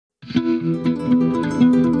Good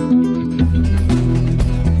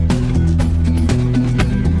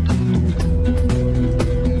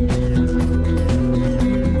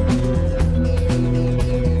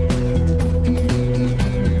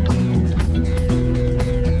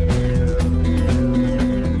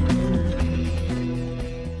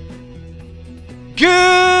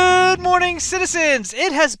morning, citizens!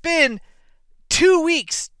 It has been 2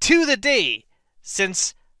 weeks to the day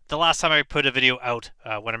since the last time I put a video out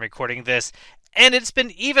when I'm recording this, and it's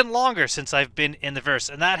been even longer since I've been in the verse,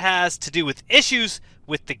 and that has to do with issues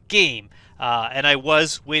with the game. And I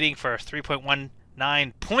was waiting for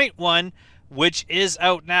 3.19.1, which is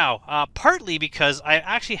out now, partly because I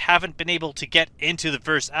actually haven't been able to get into the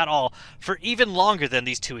verse at all for even longer than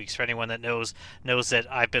these 2 weeks. For anyone that knows that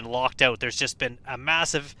I've been locked out. There's just been a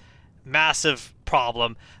massive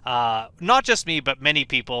problem, not just me, but many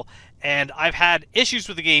people, and I've had issues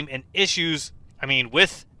with the game and issues,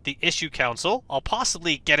 with the issue council. I'll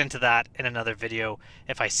possibly get into that in another video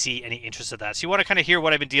if I see any interest of that. So you want to kind of hear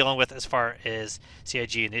what I've been dealing with as far as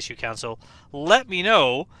CIG and issue council, let me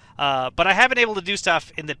know. But I have been able to do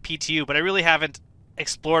stuff in the PTU, but I really haven't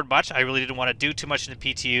explored much. I really didn't want to do too much in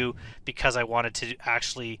the PTU because I wanted to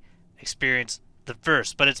actually experience the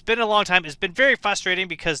verse. But it's been a long time. It's been very frustrating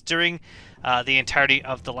because during the entirety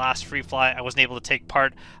of the last free fly, I wasn't able to take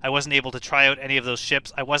part. I wasn't able to try out any of those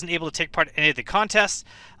ships. I wasn't able to take part in any of the contests.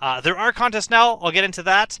 There are contests now. I'll get into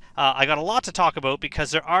that. I got a lot to talk about because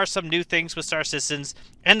there are some new things with Star Citizens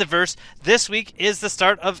and the verse. This week is the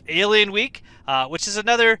start of Alien Week, which is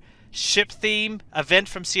another ship theme event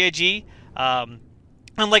from CIG.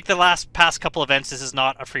 Unlike the past couple events, this is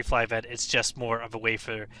not a free fly event. It's just more of a way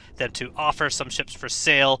for them to offer some ships for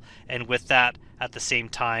sale, and with that, at the same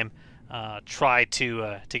time, try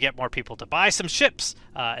to get more people to buy some ships.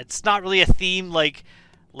 It's not really a theme like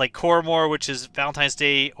Cormor, which is Valentine's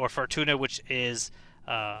Day, or Fortuna, which is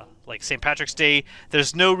like St. Patrick's Day.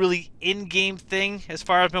 There's no really in-game thing as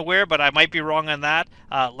far as I'm aware, but I might be wrong on that.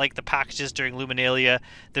 Like the packages during Luminalia,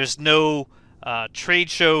 there's no trade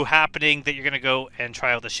show happening that you're going to go and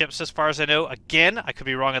try out the ships, as far as I know. Again, I could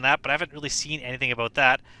be wrong on that, but I haven't really seen anything about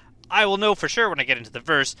that. I will know for sure when I get into the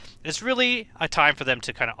verse. It's really a time for them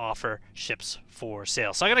to kind of offer ships for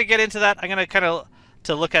sale. So I'm going to get into that. I'm going to kind of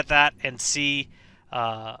look at that and see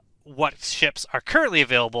what ships are currently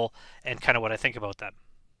available and kind of what I think about them.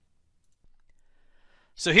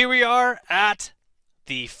 So here we are at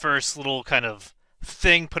the first little kind of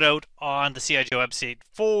thing put out on the CIG website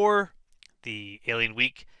for the Alien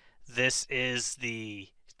Week. This is the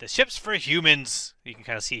ships for humans. You can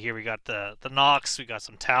kind of see here we got the Nox, we got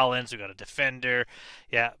some Talons, we got a Defender.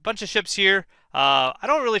 Yeah, a bunch of ships here. I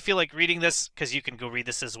don't really feel like reading this because you can go read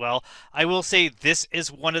this as well. I will say this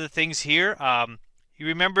is one of the things here. You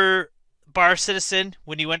remember Bar Citizen?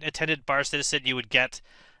 When you attended Bar Citizen, you would get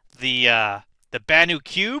the Banu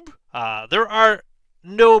Cube. There are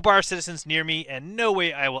no Bar Citizens near me, and no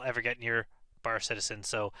way I will ever get near Bar Citizen.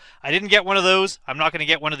 So I didn't get one of those. I'm not going to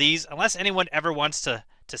get one of these unless anyone ever wants to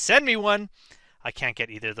send me one. I can't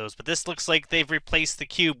get either of those. But this looks like they've replaced the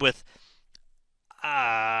cube with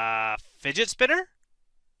fidget spinner,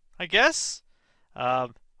 I guess,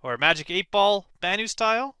 or a magic 8-ball Banu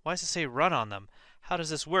style. Why does it say run on them? How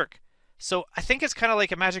does this work? So I think it's kind of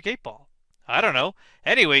like a magic 8-ball. I don't know.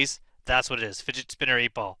 Anyways, that's what it is. Fidget spinner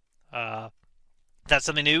 8-ball. That's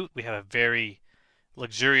something new. We have a very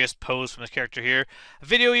luxurious pose from this character here. A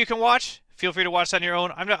video you can watch. Feel free to watch on your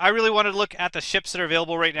own. I really wanted to look at the ships that are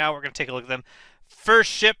available right now. We're going to take a look at them. First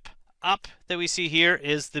ship up that we see here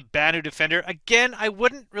is the Banu Defender. Again, I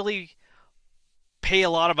wouldn't really pay a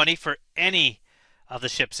lot of money for any of the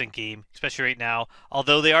ships in game, especially right now.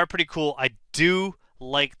 Although they are pretty cool, I do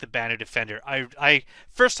like the Banu Defender.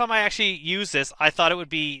 First time I actually used this, I thought it would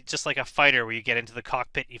be just like a fighter where you get into the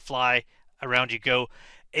cockpit, you fly, around you go.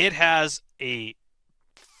 It has a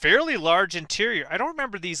fairly large interior. I don't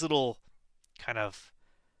remember these little kind of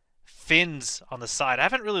fins on the side. I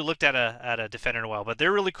haven't really looked at a Defender in a while, but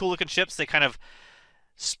they're really cool looking ships. They kind of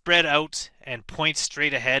spread out and point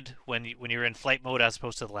straight ahead when you're in flight mode as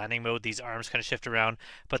opposed to the landing mode. These arms kind of shift around,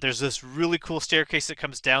 but there's this really cool staircase that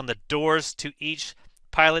comes down, the doors to each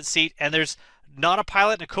pilot seat, and there's not a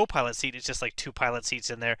pilot and a co-pilot seat. It's just like 2 pilot seats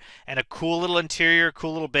in there, and a cool little interior,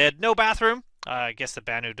 cool little bed. No bathroom. I guess the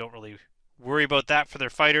Banu don't really worry about that for their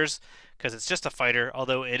fighters because it's just a fighter,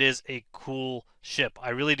 although it is a cool ship. I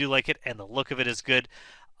really do like it, and the look of it is good.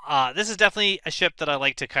 This is definitely a ship that I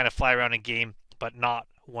like to kind of fly around in game, but not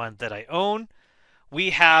one that I own.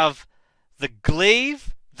 We have the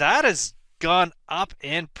Glaive. That has gone up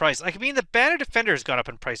in price. Like, I mean, the Banner Defender has gone up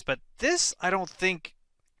in price, but this I don't think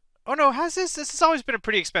Oh no, has this? This has always been a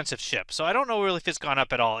pretty expensive ship, so I don't know really if it's gone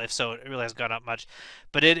up at all. If so, it really hasn't gone up much.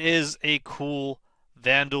 But it is a cool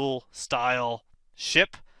Vandal style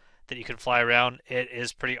ship that you can fly around. It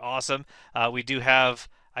is pretty awesome. We do have,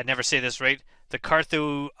 I never say this right, the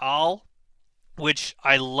Carthu Al, which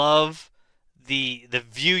I love the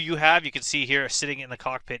view you have. You can see here sitting in the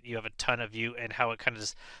cockpit, you have a ton of view and how it kind of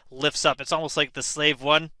just lifts up. It's almost like the Slave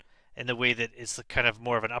One in the way that it's kind of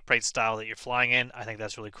more of an upright style that you're flying in. I think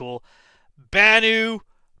that's really cool. Banu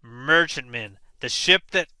Merchantman, the ship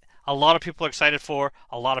that a lot of people are excited for,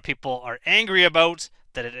 a lot of people are angry about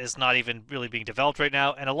that it is not even really being developed right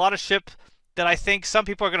now, and a lot of ship that I think some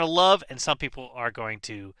people are going to love and some people are going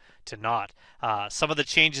to not. Some of the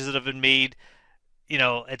changes that have been made,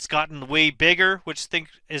 it's gotten way bigger, which I think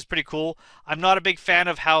is pretty cool. I'm not a big fan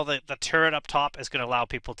of how the turret up top is going to allow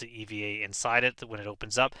people to EVA inside it when it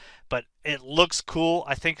opens up, but it looks cool.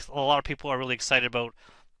 I think a lot of people are really excited about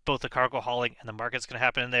both the cargo hauling and the market's going to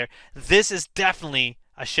happen in there. This is definitely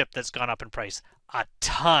a ship that's gone up in price a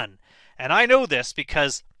ton. And I know this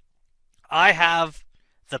because I have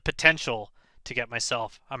the potential to get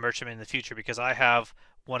myself a merchantman in the future because I have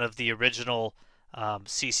one of the original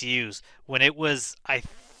CCUs. When it was, I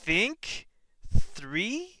think,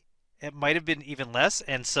 three, it might have been even less.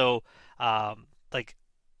 And so, like,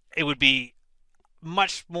 it would be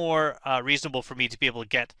much more reasonable for me to be able to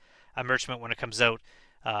get a merchantman when it comes out.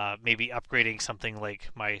 Maybe upgrading something like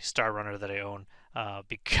my Star Runner that I own,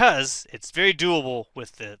 because it's very doable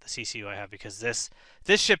with the CCU I have. Because this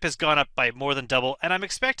ship has gone up by more than double, and I'm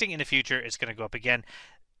expecting in the future it's going to go up again.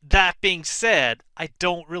 That being said, I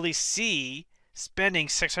don't really see spending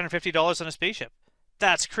 $650 on a spaceship.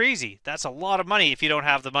 That's crazy. That's a lot of money if you don't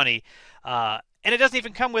have the money, and it doesn't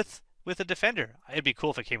even come with a defender. It'd be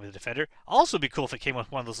cool if it came with a defender. Also, be cool if it came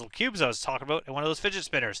with one of those little cubes I was talking about and one of those fidget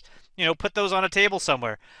spinners. Put those on a table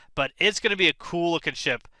somewhere. But it's going to be a cool looking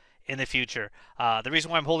ship in the future. The reason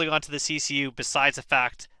why I'm holding on to the CCU, besides the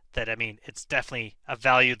fact that it's definitely a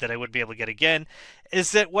value that I would be able to get again,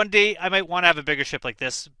 is that one day I might want to have a bigger ship like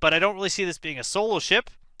this. But I don't really see this being a solo ship.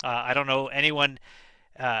 I don't know anyone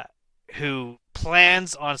who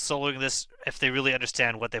plans on soloing this if they really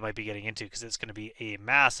understand what they might be getting into, because it's going to be a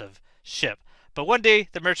massive ship. But one day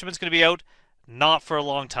the merchantman's going to be out, not for a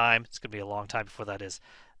long time. It's going to be a long time before that is.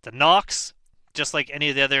 The Nox, just like any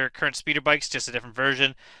of the other current speeder bikes, just a different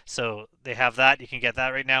version. So they have that. You can get that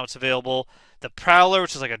right now. It's available. The Prowler,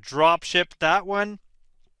 which is like a drop ship, that one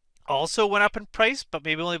also went up in price, but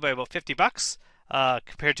maybe only by about $50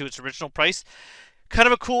 compared to its original price. Kind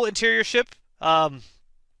of a cool interior ship. Not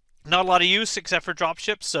a lot of use except for drop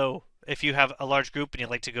ships. So if you have a large group and you'd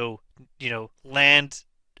like to go, land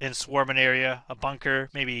in swarm an area, a bunker,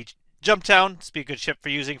 maybe jump town, it's be a good ship for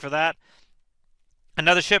using for that.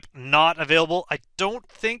 Another ship not available. I don't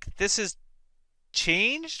think this is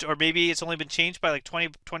changed, or maybe it's only been changed by like 20,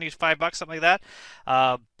 $25, something like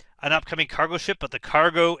that. An upcoming cargo ship, but the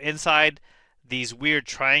cargo inside these weird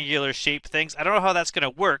triangular shaped things, I don't know how that's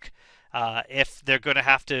going to work. If they're going to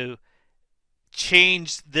have to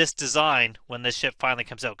change this design when this ship finally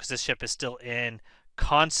comes out, because this ship is still in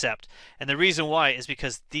concept. And the reason why is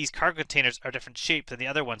because these cargo containers are different shape than the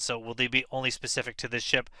other ones. So will they be only specific to this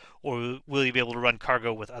ship, or will you be able to run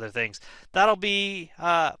cargo with other things? That'll be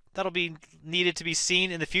needed to be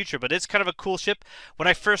seen in the future. But it's kind of a cool ship. When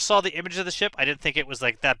I first saw the image of the ship, I didn't think it was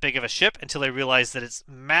like that big of a ship until I realized that it's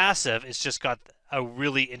massive. It's just got a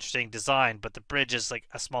really interesting design, but the bridge is like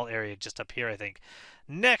a small area just up here, I think.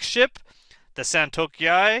 Next ship, the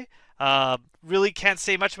Santokai. Really can't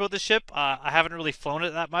say much about this ship. I haven't really flown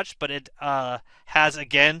it that much, but it has,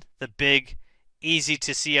 again, the big, easy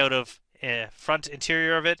to see out of front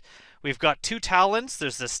interior of it. We've got two Talons.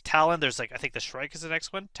 There's this Talon. There's I think the Shrike is the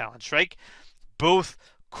next one. Talon Shrike. Both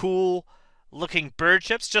cool looking bird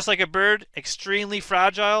ships, just like a bird, extremely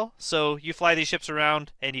fragile. So you fly these ships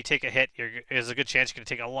around and you take a hit, there's a good chance you're going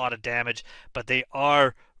to take a lot of damage, but they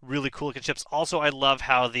are really cool looking ships. Also, I love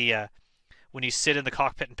how the when you sit in the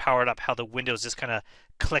cockpit and power it up, how the windows just kind of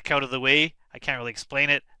click out of the way. I can't really explain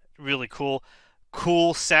it. Really cool.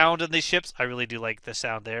 Cool sound in these ships. I really do like the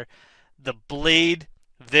sound there. The Blade.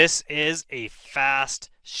 This is a fast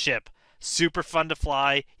ship. Super fun to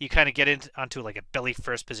fly. You kind of get onto like a belly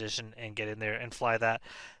first position and get in there and fly that.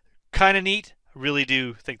 Kind of neat. Really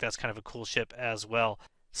do think that's kind of a cool ship as well.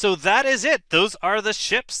 So that is it. Those are the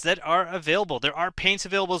ships that are available. There are paints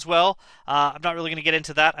available as well. I'm not really going to get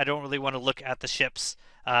into that. I don't really want to look at the ships.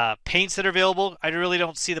 Paints that are available, I really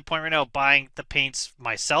don't see the point right now of buying the paints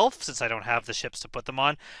myself, since I don't have the ships to put them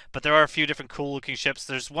on. But there are a few different cool looking ships.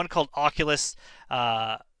 There's one called Oculus.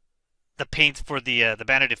 The the paint for the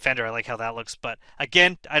banner defender. I like how that looks, but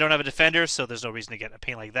again, I don't have a defender, so there's no reason to get a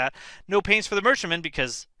paint like that. No paints for the merchantman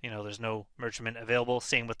because there's no merchantman available.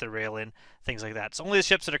 Same with the rail-in, things like that. It's only the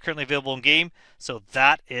ships that are currently available in game, so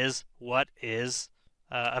that is what is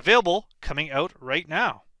available coming out right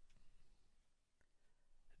now.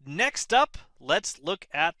 Next up, let's look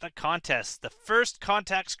at the contest. The first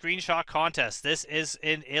contact screenshot contest. This is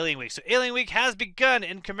in Alien Week. So Alien Week has begun.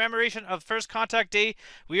 In commemoration of First Contact Day,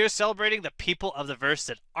 we are celebrating the people of the verse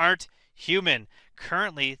that aren't human.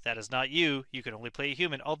 Currently, that is not you. You can only play a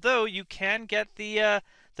human. Although you can get the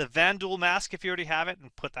Vandal mask if you already have it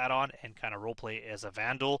and put that on and kind of roleplay as a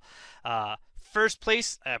Vandal. First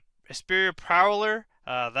place, Asperia Prowler.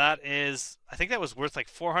 That is, I think that was worth like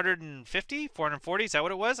 450, 440. Is that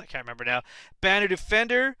what it was? I can't remember now. Banner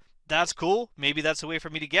Defender. That's cool. Maybe that's a way for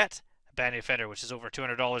me to get a Banner Defender, which is over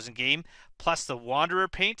 $200 in game, plus the Wanderer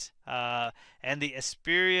paint, and the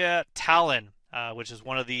Asperia Talon, which is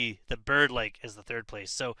one of the bird-like, is the third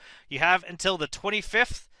place. So you have until the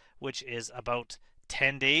 25th, which is about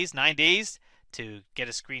 10 days, 9 days, to get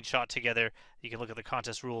a screenshot together. You can look at the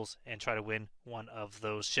contest rules and try to win one of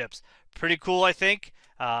those ships. Pretty cool, I think.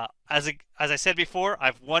 As I said before,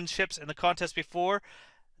 I've won ships in the contest before.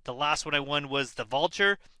 The last one I won was the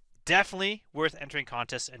Vulture. Definitely worth entering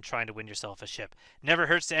contests and trying to win yourself a ship. Never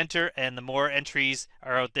hurts to enter, and the more entries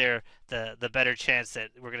are out there, the better chance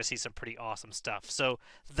that we're going to see some pretty awesome stuff. So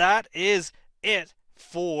that is it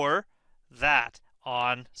for that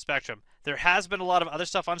on Spectrum. There has been a lot of other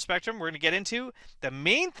stuff on Spectrum we're going to get into. The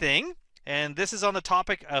main thing, and this is on the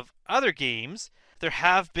topic of other games, there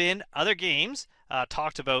have been other games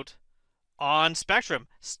talked about on Spectrum.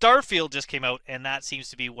 Starfield just came out, and that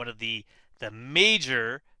seems to be one of the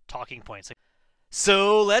major talking points.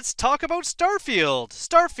 So let's talk about Starfield.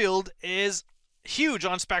 Starfield is huge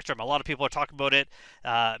on Spectrum. A lot of people are talking about it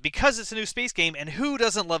because it's a new space game, and who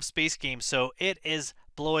doesn't love space games? So it is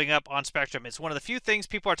blowing up on Spectrum. It's one of the few things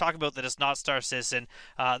people are talking about that is not Star Citizen.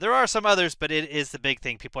 There are some others, but it is the big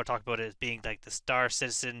thing. People are talking about it as being like the Star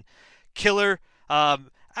Citizen killer.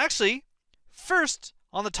 Actually, first,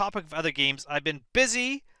 on the topic of other games, I've been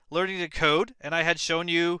busy learning to code, and I had shown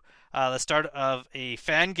you the start of a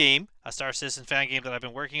fan game, a Star Citizen fan game that I've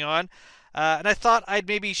been working on. And I thought I'd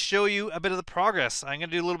maybe show you a bit of the progress. I'm going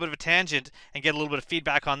to do a little bit of a tangent and get a little bit of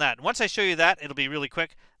feedback on that. And once I show you that, it'll be really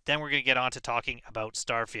quick. Then we're going to get on to talking about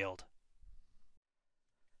Starfield.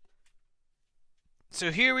 So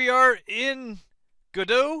here we are in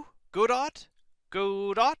Godot? I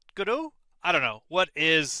don't know.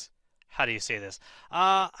 How do you say this?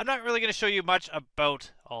 I'm not really going to show you much about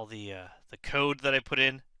all the code that I put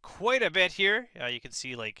in. Quite a bit here. You can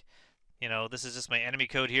see this is just my enemy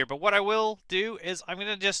code here. But what I will do is I'm going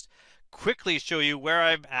to just quickly show you where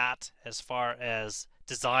I'm at as far as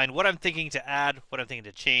design, what I'm thinking to add, what I'm thinking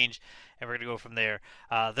to change, and we're going to go from there.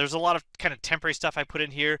 There's a lot of kind of temporary stuff I put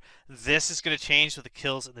in here. This is going to change with the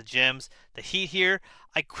kills and the gems. The heat here,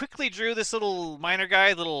 I quickly drew this little miner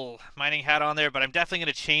guy, little mining hat on there, but I'm definitely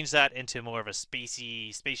going to change that into more of a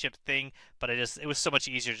spaceship thing. But it was so much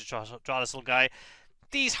easier to draw this little guy.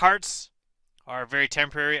 These hearts are very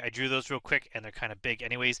temporary. I drew those real quick, and they're kind of big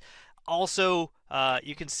anyways. Also,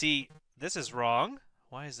 you can see this is wrong.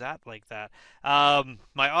 Why is that like that?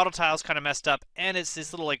 My auto tile's kind of messed up, and it's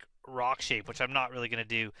this little rock shape, which I'm not really going to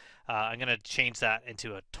do. I'm going to change that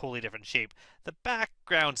into a totally different shape. The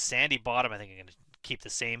background sandy bottom, I think I'm going to keep the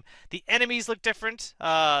same. The enemies look different.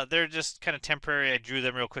 They're just kind of temporary. I drew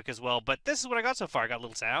them real quick as well, but this is what I got so far. I got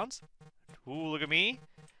little sounds. Ooh, look at me.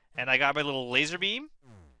 And I got my little laser beam,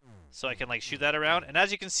 so I can shoot that around. And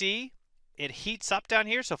as you can see, it heats up down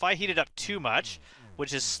here. So if I heat it up too much,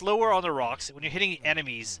 which is slower on the rocks, when you're hitting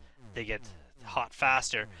enemies, they get hot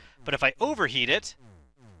faster. But if I overheat it,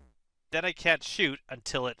 then I can't shoot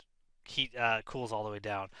until it cools all the way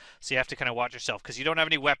down. So you have to kind of watch yourself because you don't have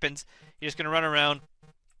any weapons. You're just going to run around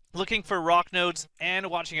looking for rock nodes and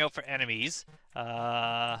watching out for enemies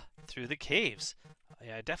through the caves.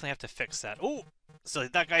 Yeah, I definitely have to fix that. Oh, so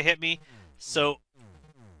that guy hit me. So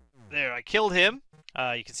there, I killed him.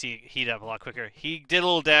 You can see heat up a lot quicker. He did a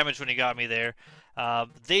little damage when he got me there.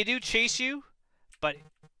 They do chase you, but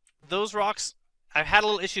those rocks, I've had a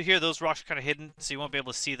little issue here. Those rocks are kind of hidden, so you won't be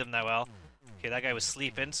able to see them that well. Okay, that guy was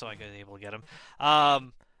sleeping, so I was able to get him.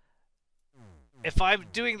 If I'm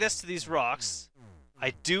doing this to these rocks,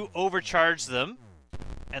 I do overcharge them,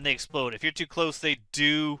 and they explode. If you're too close, they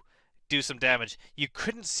do some damage. You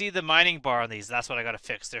couldn't see the mining bar on these. That's what I got to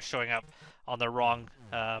fix. They're showing up on the wrong,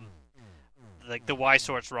 the Y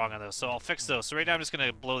sort's wrong on those. So I'll fix those. So right now I'm just going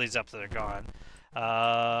to blow these up so they're gone.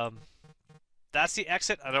 That's the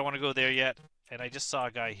exit. I don't want to go there yet. And I just saw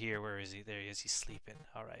a guy here. Where is he? There he is. He's sleeping.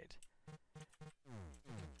 All right.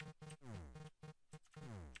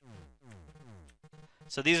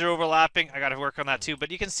 So these are overlapping. I got to work on that too. But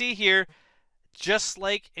you can see here, just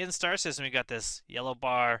like in Star System, we got this yellow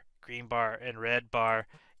bar, green bar, and red bar.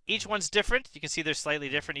 Each one's different. You can see they're slightly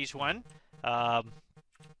different, each one.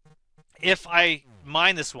 If I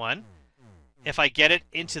mine this one, if I get it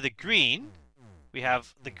into the green, we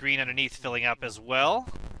have the green underneath filling up as well.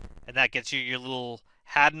 And that gets you your little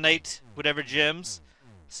Hadanite, whatever gems.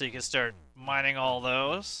 So you can start mining all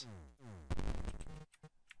those.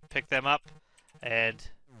 Pick them up. And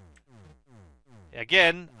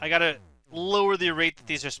again, I gotta lower the rate that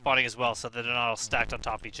these are spawning as well so that they're not all stacked on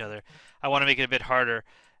top of each other. I want to make it a bit harder.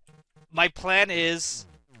 My plan is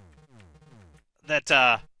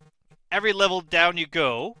that every level down you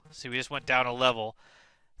go, so we just went down a level,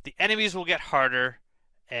 the enemies will get harder,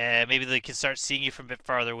 and maybe they can start seeing you from a bit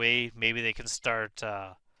farther away. Maybe they can start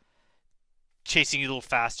chasing you a little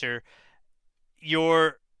faster.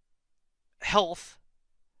 Your health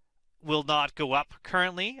will not go up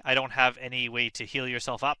currently. I don't have any way to heal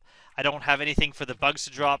yourself up. I don't have anything for the bugs to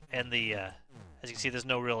drop, and the as you can see, there's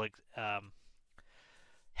no real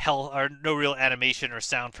hell or no real animation or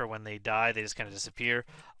sound for when they die. They just kind of disappear.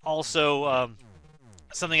 Also,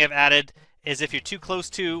 something I've added is if you're too close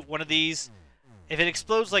to one of these, if it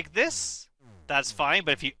explodes like this, that's fine.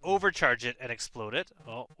 But if you overcharge it and explode it,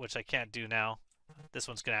 which I can't do now, this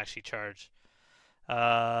one's gonna actually charge.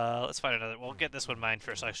 Let's find another. We'll get this one mined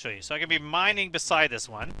first. I'll show you. So I can be mining beside this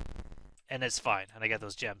one, and it's fine, and I get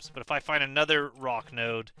those gems. But if I find another rock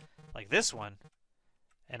node like this one,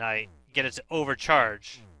 and I get it to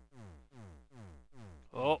overcharge,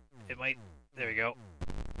 it might. There we go.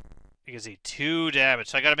 You can see 2 damage.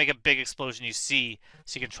 So I got to make a big explosion you see,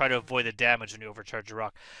 so you can try to avoid the damage when you overcharge your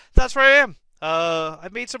rock. That's where I am.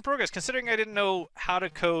 I've made some progress, considering I didn't know how to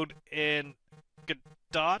code in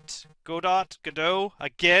Godot,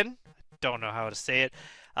 again. Don't know how to say it.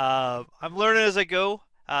 I'm learning as I go.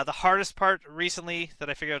 The hardest part recently that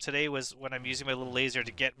I figured out today was when I'm using my little laser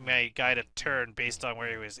to get my guy to turn based on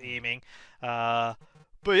where he was aiming. But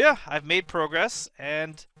yeah, I've made progress,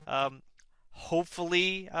 and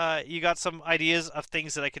hopefully you got some ideas of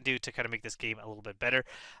things that I can do to kind of make this game a little bit better.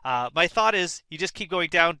 My thought is you just keep going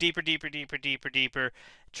down deeper, deeper, deeper, deeper, deeper.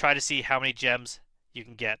 Try to see how many gems you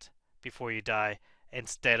can get before you die.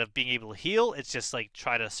 Instead of being able to heal, it's just like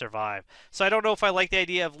try to survive. So I don't know if I like the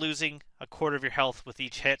idea of losing a quarter of your health with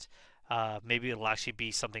each hit. Maybe it'll actually be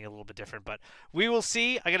something a little bit different, but we will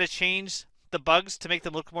see. I gotta change the bugs to make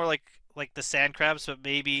them look more like the sand crabs, but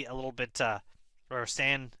maybe a little bit or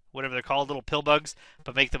sand, whatever they're called, little pill bugs,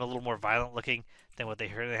 but make them a little more violent looking than what they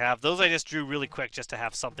currently have. Those I just drew really quick just to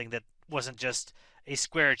have something that wasn't just a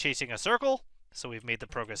square chasing a circle. So we've made the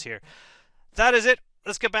progress here. That is it.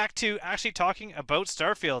 Let's get back to actually talking about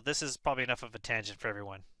Starfield. This is probably enough of a tangent for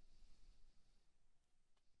everyone.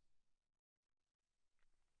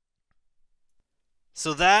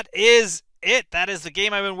 So that is it. That is the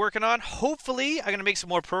game I've been working on. Hopefully, I'm going to make some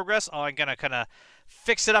more progress. I'm going to kind of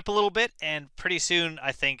fix it up a little bit, and pretty soon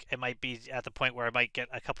I think it might be at the point where I might get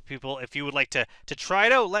a couple people. If you would like to try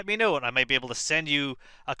it out, let me know, and I might be able to send you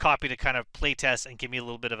a copy to kind of play test and give me a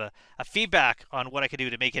little bit of a feedback on what I can do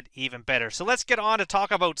to make it even better. So let's get on to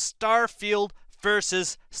talk about Starfield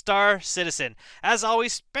versus Star Citizen. As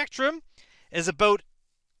always, Spectrum is about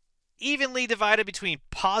evenly divided between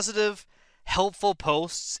positive, helpful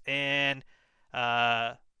posts and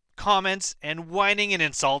comments and whining and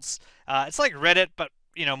insults. It's like Reddit, but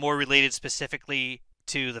more related specifically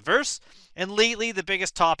to the verse. And lately, the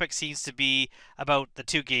biggest topic seems to be about the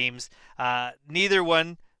two games. Neither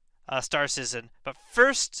one, Star Citizen. But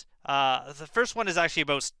first, the first one is actually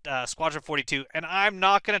about Squadron 42, and I'm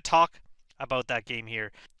not going to talk about that game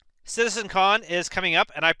here. CitizenCon is coming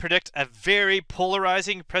up, and I predict a very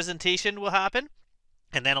polarizing presentation will happen.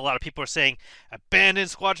 And then a lot of people are saying abandon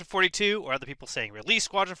Squadron 42, or other people saying release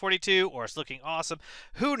Squadron 42, or it's looking awesome.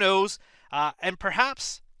 Who knows? And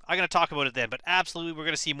perhaps I'm going to talk about it then. But absolutely, we're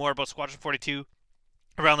going to see more about Squadron 42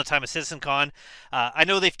 around the time of CitizenCon. I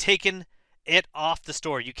know they've taken it off the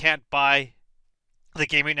store. You can't buy the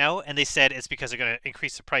game right now, and they said it's because they're going to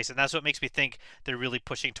increase the price. And that's what makes me think they're really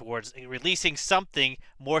pushing towards releasing something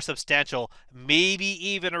more substantial, maybe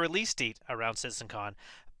even a release date around CitizenCon.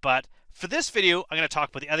 But for this video, I'm going to talk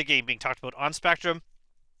about the other game being talked about on Spectrum,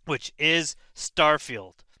 which is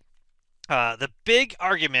Starfield. The big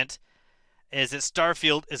argument is that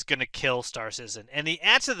Starfield is going to kill Star Citizen. And the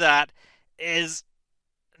answer to that is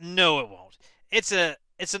no, it won't. It's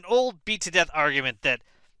an old beat-to-death argument that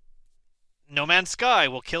No Man's Sky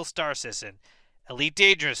will kill Star Citizen. Elite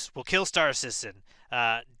Dangerous will kill Star Citizen.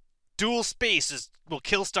 Dual Space will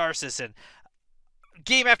kill Star Citizen.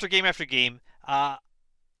 Game after game after game.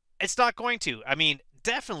 It's not going to. I mean,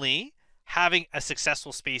 definitely having a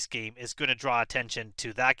successful space game is going to draw attention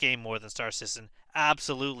to that game more than Star Citizen.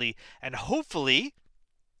 Absolutely. And hopefully,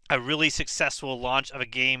 a really successful launch of a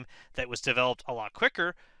game that was developed a lot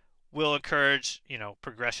quicker will encourage,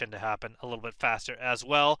 progression to happen a little bit faster as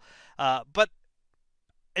well. But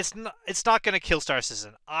it's not going to kill Star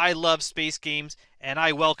Citizen. I love space games and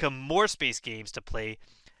I welcome more space games to play,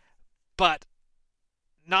 but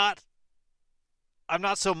not I'm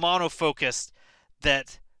not so mono-focused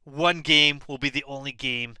that one game will be the only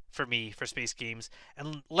game for me for space games.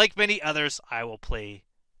 And like many others, I will play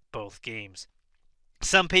both games.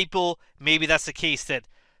 Some people, maybe that's the case, that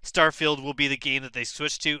Starfield will be the game that they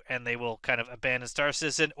switch to and they will kind of abandon Star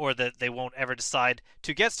Citizen, or that they won't ever decide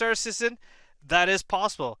to get Star Citizen. That is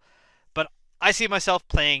possible. But I see myself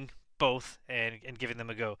playing both and giving them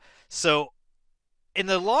a go. So in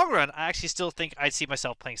the long run, I actually still think I'd see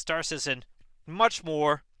myself playing Star Citizen much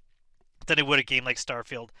more than it would a game like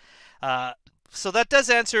Starfield. So that does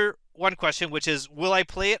answer one question, which is, will I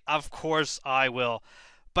play it? Of course I will.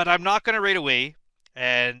 But I'm not going to right away,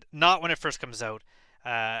 and not when it first comes out.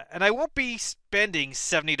 And I won't be spending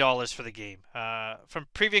 $70 for the game. From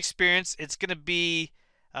previous experience, it's going to be...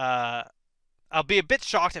 I'll be a bit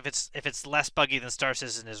shocked if it's less buggy than Star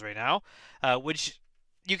Citizen is right now, which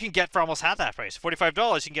you can get for almost half that price.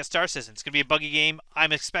 $45, you can get Star Citizen. It's going to be a buggy game.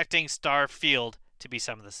 I'm expecting Starfield to be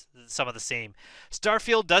some of the same.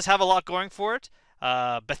 Starfield does have a lot going for it.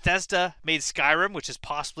 Bethesda made Skyrim, which is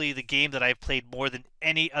possibly the game that I've played more than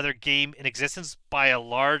any other game in existence by a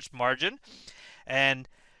large margin. And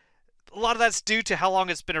a lot of that's due to how long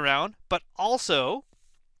it's been around, but also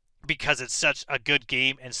because it's such a good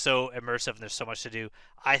game and so immersive and there's so much to do.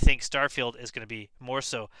 I think Starfield is going to be more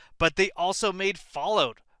so. But they also made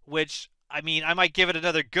Fallout, which, I mean, I might give it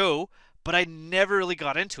another go, but I never really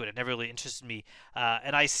got into it. It never really interested me.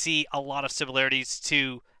 And I see a lot of similarities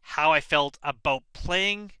to how I felt about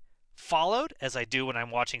playing Fallout as I do when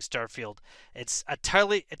I'm watching Starfield. It's a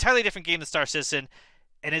entirely different game than Star Citizen,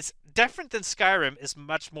 and it's different than Skyrim. Is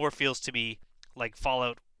much more feels to me like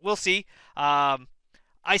Fallout. We'll see.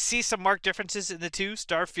 I see some marked differences in the two.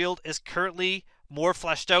 Starfield is currently more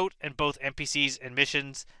fleshed out in both NPCs and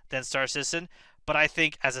missions than Star Citizen. But I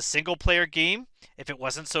think as a single-player game, if it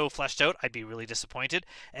wasn't so fleshed out, I'd be really disappointed.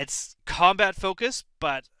 It's combat-focused,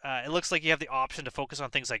 but it looks like you have the option to focus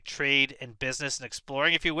on things like trade and business and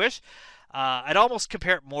exploring if you wish. I'd almost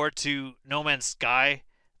compare it more to No Man's Sky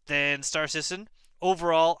than Star Citizen.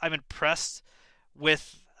 Overall, I'm impressed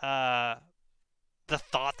with the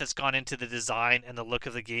thought that's gone into the design and the look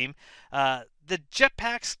of the game. The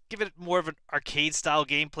jetpacks give it more of an arcade-style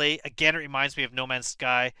gameplay. Again, it reminds me of No Man's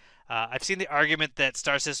Sky. I've seen the argument that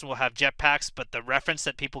Star Citizen will have jetpacks, but the reference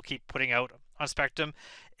that people keep putting out on Spectrum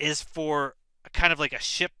is for kind of like a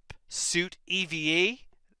ship suit EVA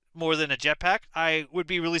more than a jetpack. I would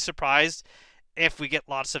be really surprised if we get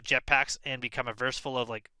lots of jetpacks and become a verse full of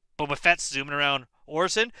like Boba Fett zooming around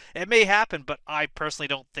Orson. It may happen, but I personally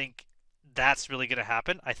don't think that's really going to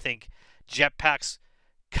happen. I think jetpacks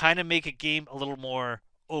kind of make a game a little more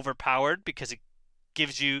overpowered because it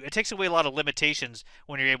takes away a lot of limitations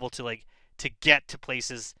when you're able to get to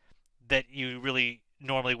places that you really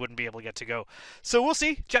normally wouldn't be able to get to go. So we'll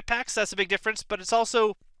see. Jetpacks, that's a big difference, but it's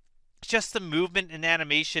also just the movement and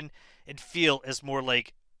animation and feel is more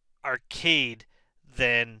like arcade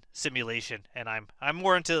than simulation, and I'm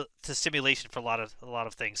more into simulation for a lot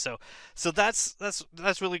of things. So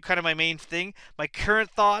that's really kind of my main thing. My current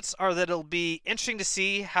thoughts are that it'll be interesting to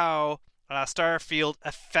see how Starfield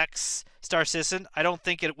affects Star Citizen. I don't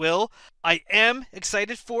think it will. I am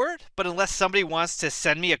excited for it, but unless somebody wants to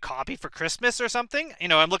send me a copy for Christmas or something,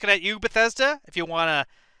 I'm looking at you, Bethesda. If you want to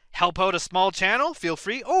help out a small channel, feel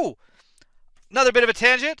free. Oh, another bit of a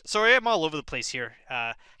tangent. Sorry, I'm all over the place here.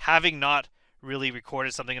 Having not really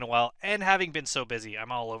recorded something in a while and having been so busy,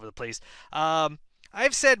 I'm all over the place. I've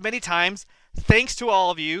said many times, thanks to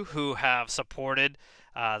all of you who have supported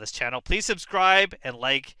this channel. Please subscribe and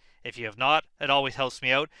like if you have not. It always helps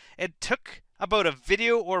me out. It took about a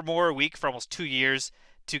video or more a week for almost 2 years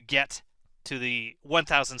to get to the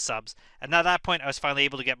 1,000 subs. And at that point, I was finally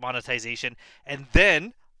able to get monetization. And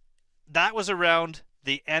then that was around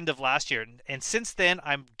the end of last year. And since then,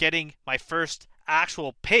 I'm getting my first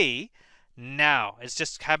actual pay now. It's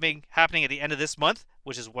just happening at the end of this month,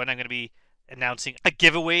 which is when I'm going to be announcing a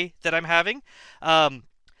giveaway that I'm having.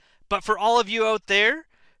 But for all of you out there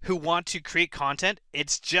who want to create content,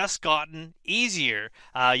 it's just gotten easier.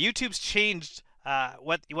 YouTube's changed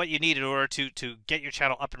what you need in order to get your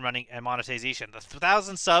channel up and running and monetization. The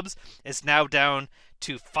 1,000 subs is now down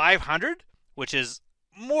to 500, which is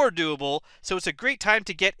more doable. So it's a great time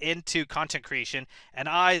to get into content creation, and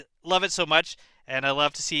I love it so much. And I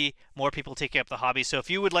love to see more people taking up the hobby. So if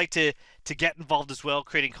you would like to get involved as well,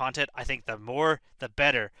 creating content, I think the more the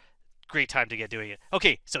better. Great time to get doing it.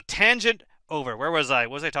 Okay, so tangent over. Where was I?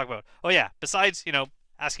 What was I talking about? Oh yeah, besides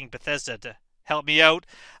asking Bethesda to help me out,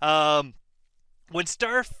 when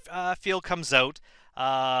Starfield comes out,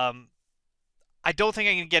 I don't think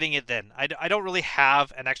I'm getting it then. I don't really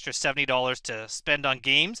have an extra $70 to spend on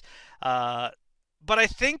games, but I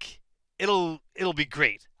think it'll be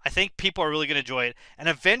great. I think people are really going to enjoy it, and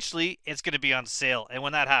eventually it's going to be on sale. And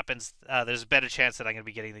when that happens, there's a better chance that I'm going to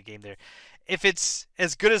be getting the game there. If it's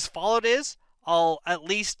as good as Fallout is, I'll at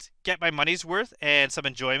least get my money's worth and some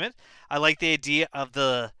enjoyment. I like the idea of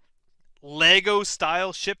the Lego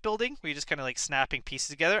style shipbuilding, where you're just kind of like snapping pieces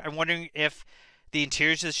together. I'm wondering if the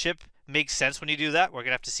interiors of the ship makes sense when you do that. We're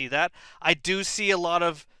gonna have to see that. I do see a lot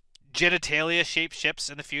of genitalia shaped ships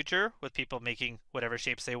in the future, with people making whatever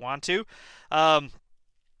shapes they want to.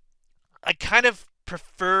 I kind of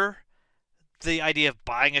prefer the idea of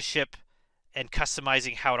buying a ship and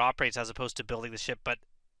customizing how it operates as opposed to building the ship, but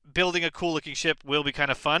building a cool looking ship will be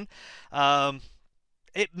kind of fun.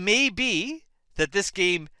 It may be that this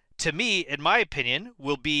game, to me, in my opinion,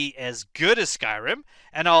 will be as good as Skyrim,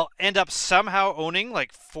 and I'll end up somehow owning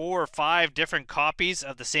like 4 or 5 different copies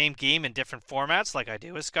of the same game in different formats, like I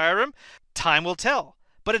do with Skyrim. Time will tell.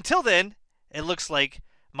 But until then, it looks like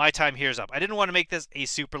my time here is up. I didn't want to make this a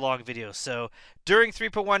super long video, so during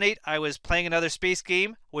 3.18, I was playing another space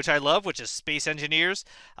game, which I love, which is Space Engineers.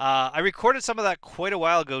 I recorded some of that quite a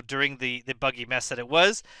while ago during the buggy mess that it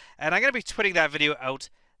was, and I'm going to be putting that video out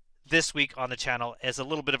this week on the channel as a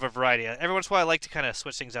little bit of a variety. Every once in a while I like to kind of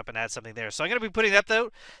switch things up and add something there. So I'm going to be putting that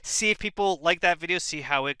out, see if people like that video, see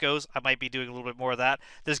how it goes. I might be doing a little bit more of that.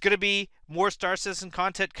 There's going to be more Star Citizen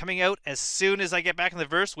content coming out as soon as I get back in the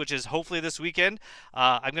verse, which is hopefully this weekend.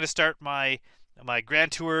 I'm going to start my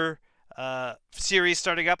Grand Tour series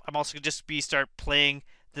starting up. I'm also going to just start playing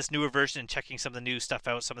this newer version and checking some of the new stuff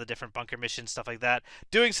out, some of the different bunker missions, stuff like that.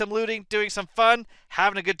 Doing some looting, doing some fun,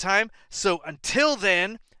 having a good time. So until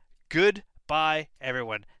then, goodbye,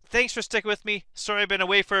 everyone. Thanks for sticking with me. Sorry I've been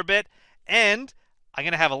away for a bit. And I'm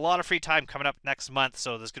going to have a lot of free time coming up next month,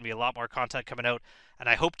 so there's going to be a lot more content coming out. And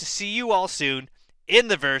I hope to see you all soon in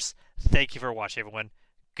the verse. Thank you for watching, everyone.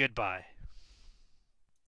 Goodbye.